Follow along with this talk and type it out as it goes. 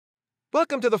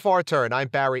Welcome to The Far Turn. I'm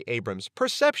Barry Abrams.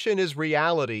 Perception is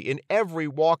reality in every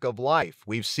walk of life.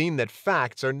 We've seen that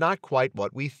facts are not quite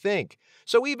what we think.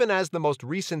 So even as the most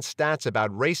recent stats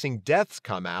about racing deaths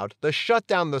come out, the shut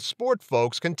down the sport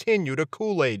folks continue to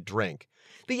Kool-Aid drink.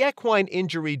 The Equine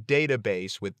Injury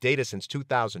Database, with data since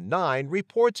 2009,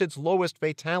 reports its lowest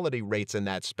fatality rates in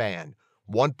that span.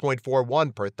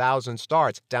 1.41 per thousand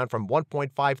starts, down from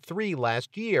 1.53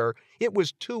 last year. It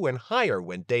was 2 and higher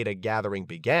when data gathering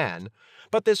began.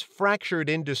 But this fractured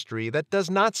industry that does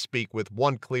not speak with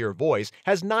one clear voice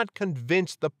has not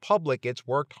convinced the public it's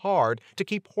worked hard to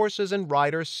keep horses and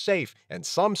riders safe, and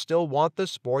some still want the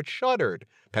sport shuttered.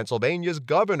 Pennsylvania's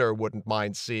governor wouldn't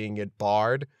mind seeing it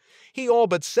barred. He all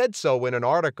but said so in an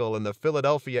article in the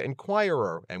Philadelphia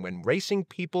Inquirer, and when racing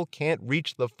people can't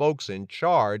reach the folks in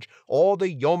charge, all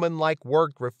the yeoman-like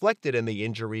work reflected in the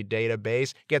injury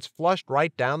database gets flushed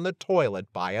right down the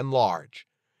toilet by and large.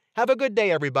 Have a good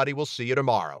day, everybody. We'll see you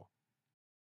tomorrow.